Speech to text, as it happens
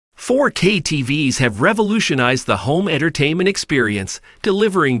4K TVs have revolutionized the home entertainment experience,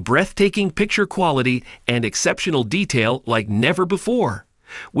 delivering breathtaking picture quality and exceptional detail like never before.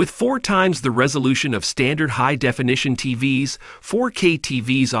 With 4 times the resolution of standard high-definition TVs, 4K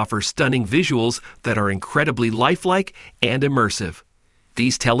TVs offer stunning visuals that are incredibly lifelike and immersive.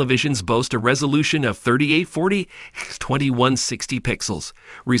 These televisions boast a resolution of 3840 x 2160 pixels,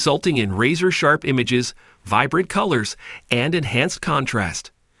 resulting in razor-sharp images, vibrant colors, and enhanced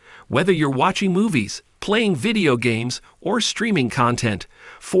contrast. Whether you're watching movies, playing video games, or streaming content,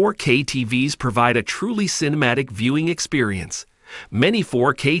 4K TVs provide a truly cinematic viewing experience. Many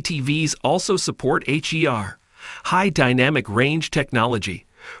 4K TVs also support HDR, high dynamic range technology,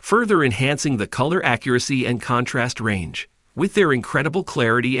 further enhancing the color accuracy and contrast range. With their incredible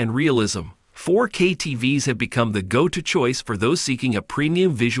clarity and realism, 4K TVs have become the go-to choice for those seeking a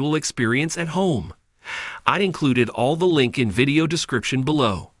premium visual experience at home. I included all the link in video description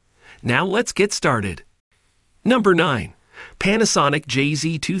below. Now let's get started. Number 9. Panasonic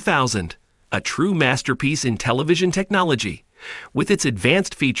JZ2000, a true masterpiece in television technology. With its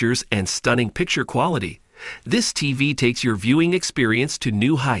advanced features and stunning picture quality, this TV takes your viewing experience to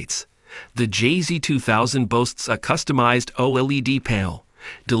new heights. The JZ2000 boasts a customized OLED panel,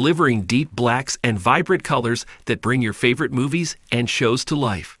 delivering deep blacks and vibrant colors that bring your favorite movies and shows to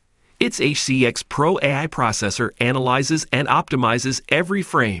life. Its HCX Pro AI processor analyzes and optimizes every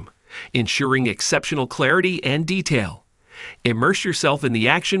frame, ensuring exceptional clarity and detail. Immerse yourself in the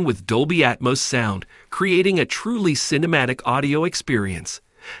action with Dolby Atmos sound, creating a truly cinematic audio experience.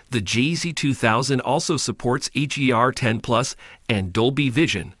 The JZ2000 also supports HDR10 Plus and Dolby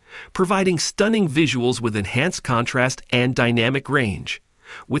Vision, providing stunning visuals with enhanced contrast and dynamic range.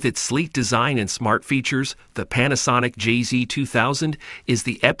 With its sleek design and smart features, the Panasonic JZ2000 is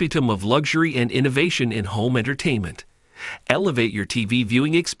the epitome of luxury and innovation in home entertainment. Elevate your TV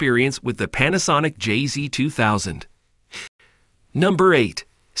viewing experience with the Panasonic JZ2000. Number 8.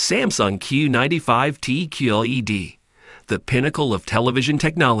 Samsung Q95T QLED, the pinnacle of television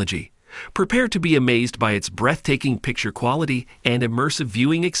technology. Prepare to be amazed by its breathtaking picture quality and immersive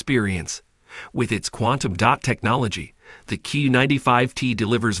viewing experience. With its quantum dot technology, the Q95T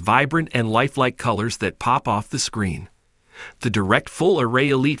delivers vibrant and lifelike colors that pop off the screen. The Direct Full Array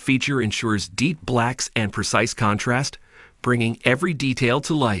Elite feature ensures deep blacks and precise contrast, bringing every detail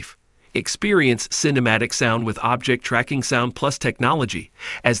to life. Experience cinematic sound with Object Tracking Sound Plus technology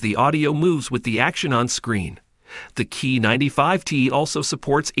as the audio moves with the action on screen. The Q95T also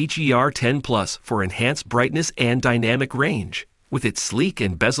supports HDR10 Plus for enhanced brightness and dynamic range. With its sleek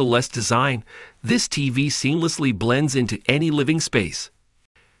and bezel-less design, this TV seamlessly blends into any living space.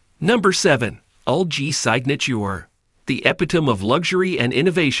 Number 7. LG Signature, the epitome of luxury and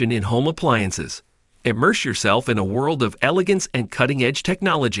innovation in home appliances. Immerse yourself in a world of elegance and cutting-edge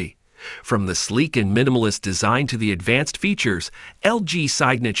technology. From the sleek and minimalist design to the advanced features, LG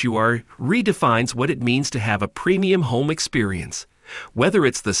Signature redefines what it means to have a premium home experience. Whether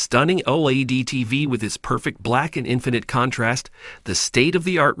it's the stunning OLED TV with its perfect black and infinite contrast, the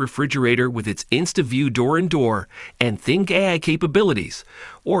state-of-the-art refrigerator with its InstaView door-and-door and Think AI capabilities,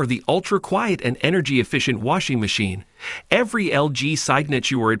 or the ultra-quiet and energy-efficient washing machine, every LG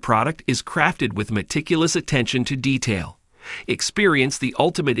Signature product is crafted with meticulous attention to detail. Experience the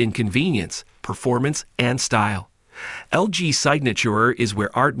ultimate in convenience, performance, and style. LG Signature is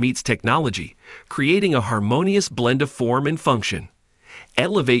where art meets technology, creating a harmonious blend of form and function.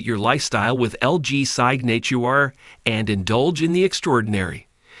 Elevate your lifestyle with LG Signature and indulge in the extraordinary.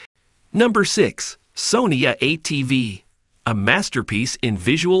 Number 6. Sony A8 TV, a masterpiece in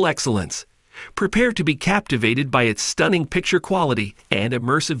visual excellence. Prepare to be captivated by its stunning picture quality and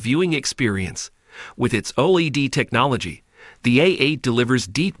immersive viewing experience. With its OLED technology, the A8 delivers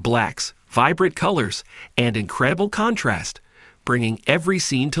deep blacks, vibrant colors, and incredible contrast, bringing every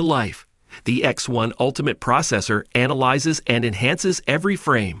scene to life. The X1 Ultimate processor analyzes and enhances every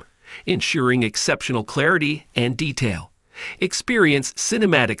frame, ensuring exceptional clarity and detail. Experience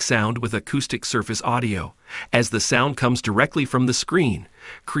cinematic sound with acoustic surface audio, as the sound comes directly from the screen,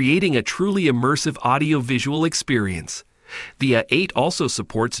 creating a truly immersive audio-visual experience. The A8 also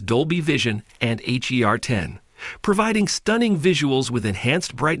supports Dolby Vision and HDR10, providing stunning visuals with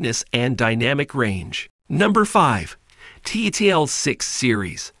enhanced brightness and dynamic range. Number 5. TCL 6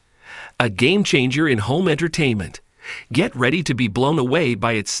 Series, a game-changer in home entertainment. Get ready to be blown away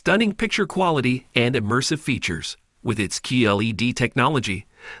by its stunning picture quality and immersive features. With its QLED technology,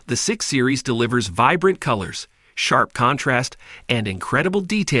 the 6 Series delivers vibrant colors, sharp contrast, and incredible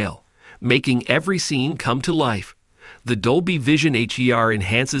detail, making every scene come to life. The Dolby Vision HDR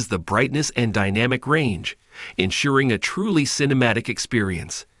enhances the brightness and dynamic range, ensuring a truly cinematic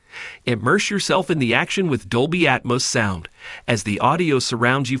experience. Immerse yourself in the action with Dolby Atmos sound, as the audio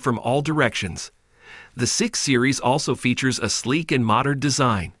surrounds you from all directions. The 6 Series also features a sleek and modern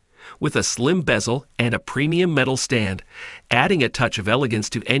design, with a slim bezel and a premium metal stand, adding a touch of elegance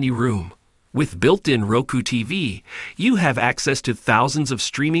to any room. With built-in Roku TV, you have access to thousands of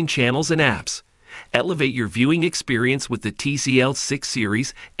streaming channels and apps. Elevate your viewing experience with the TCL 6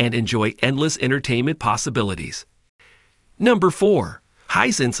 Series and enjoy endless entertainment possibilities. Number 4.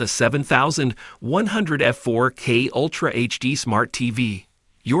 Hisense A7100F4K Ultra HD Smart TV.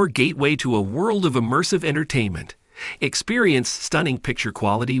 Your gateway to a world of immersive entertainment. Experience stunning picture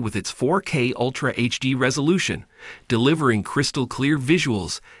quality with its 4K Ultra HD resolution, delivering crystal clear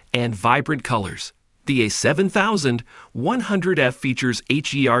visuals and vibrant colors. The A7100F features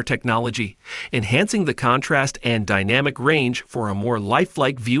HDR technology, enhancing the contrast and dynamic range for a more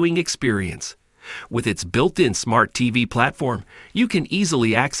lifelike viewing experience. With its built-in smart TV platform, you can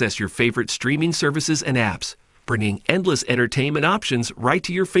easily access your favorite streaming services and apps, bringing endless entertainment options right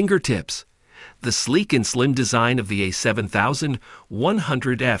to your fingertips. The sleek and slim design of the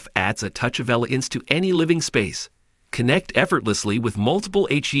A7100F adds a touch of elegance to any living space. Connect effortlessly with multiple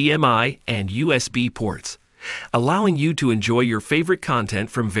HDMI and USB ports, allowing you to enjoy your favorite content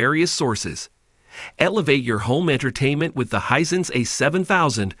from various sources. Elevate your home entertainment with the Hisense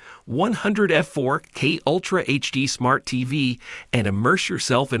A7100F4K Ultra HD Smart TV and immerse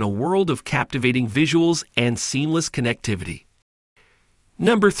yourself in a world of captivating visuals and seamless connectivity.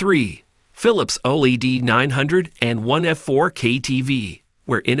 Number 3. Philips OLED 901F4K TV,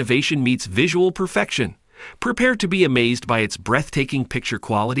 where innovation meets visual perfection. Prepare to be amazed by its breathtaking picture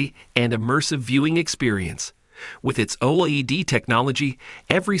quality and immersive viewing experience. With its OLED technology,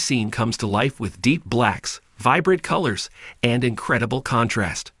 every scene comes to life with deep blacks, vibrant colors, and incredible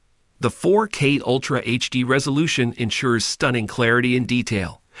contrast. The 4K Ultra HD resolution ensures stunning clarity and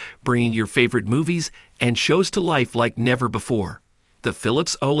detail, bringing your favorite movies and shows to life like never before. The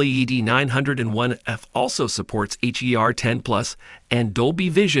Philips OLED 901F also supports HDR10+ and Dolby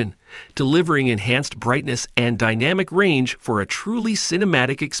Vision, delivering enhanced brightness and dynamic range for a truly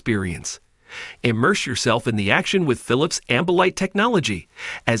cinematic experience. Immerse yourself in the action with Philips Ambilight technology,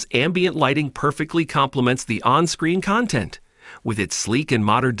 as ambient lighting perfectly complements the on-screen content. With its sleek and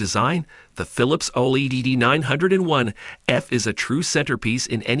modern design, the Philips OLED 901F is a true centerpiece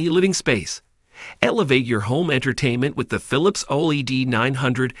in any living space. Elevate your home entertainment with the Philips OLED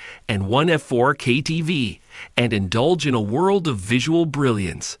 901F4K TV and indulge in a world of visual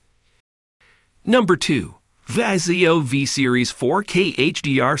brilliance. Number 2. VIZIO V-Series 4K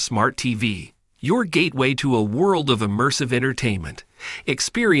HDR Smart TV. Your gateway to a world of immersive entertainment.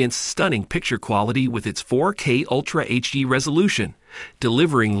 Experience stunning picture quality with its 4K Ultra HD resolution,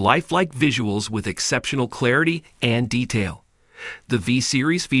 delivering lifelike visuals with exceptional clarity and detail. The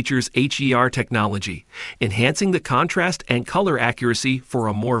V-Series features HDR technology, enhancing the contrast and color accuracy for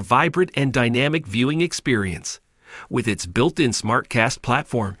a more vibrant and dynamic viewing experience. With its built-in SmartCast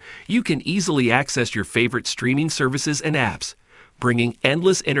platform, you can easily access your favorite streaming services and apps, bringing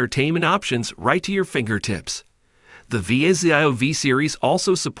endless entertainment options right to your fingertips. The VIZIO V-Series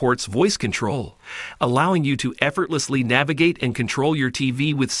also supports voice control, allowing you to effortlessly navigate and control your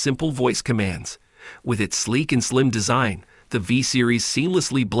TV with simple voice commands. With its sleek and slim design, the V-Series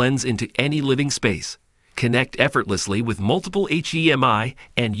seamlessly blends into any living space. Connect effortlessly with multiple HDMI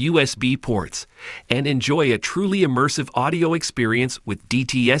and USB ports, and enjoy a truly immersive audio experience with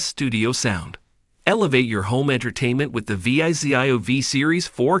DTS Studio sound. Elevate your home entertainment with the VIZIO V-Series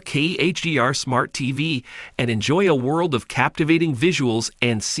 4K HDR Smart TV and enjoy a world of captivating visuals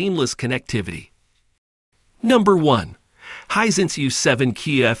and seamless connectivity. Number 1. Hisense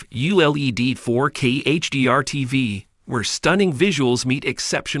U7QF ULED 4K HDR TV, where stunning visuals meet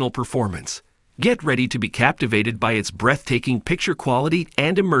exceptional performance. Get ready to be captivated by its breathtaking picture quality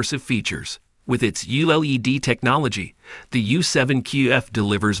and immersive features. With its ULED technology, the U7QF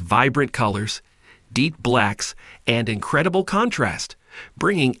delivers vibrant colors, deep blacks, and incredible contrast,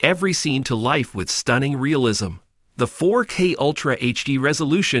 bringing every scene to life with stunning realism. The 4K Ultra HD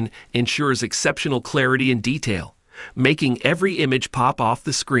resolution ensures exceptional clarity and detail, making every image pop off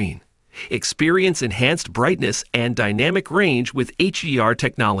the screen. Experience enhanced brightness and dynamic range with HDR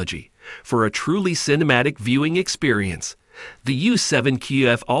technology for a truly cinematic viewing experience. The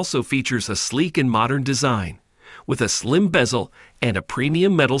U7QF also features a sleek and modern design, with a slim bezel and a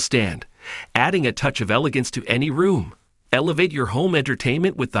premium metal stand, adding a touch of elegance to any room. Elevate your home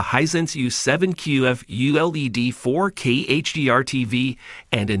entertainment with the Hisense U7QF ULED 4K HDR TV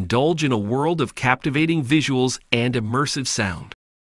and indulge in a world of captivating visuals and immersive sound.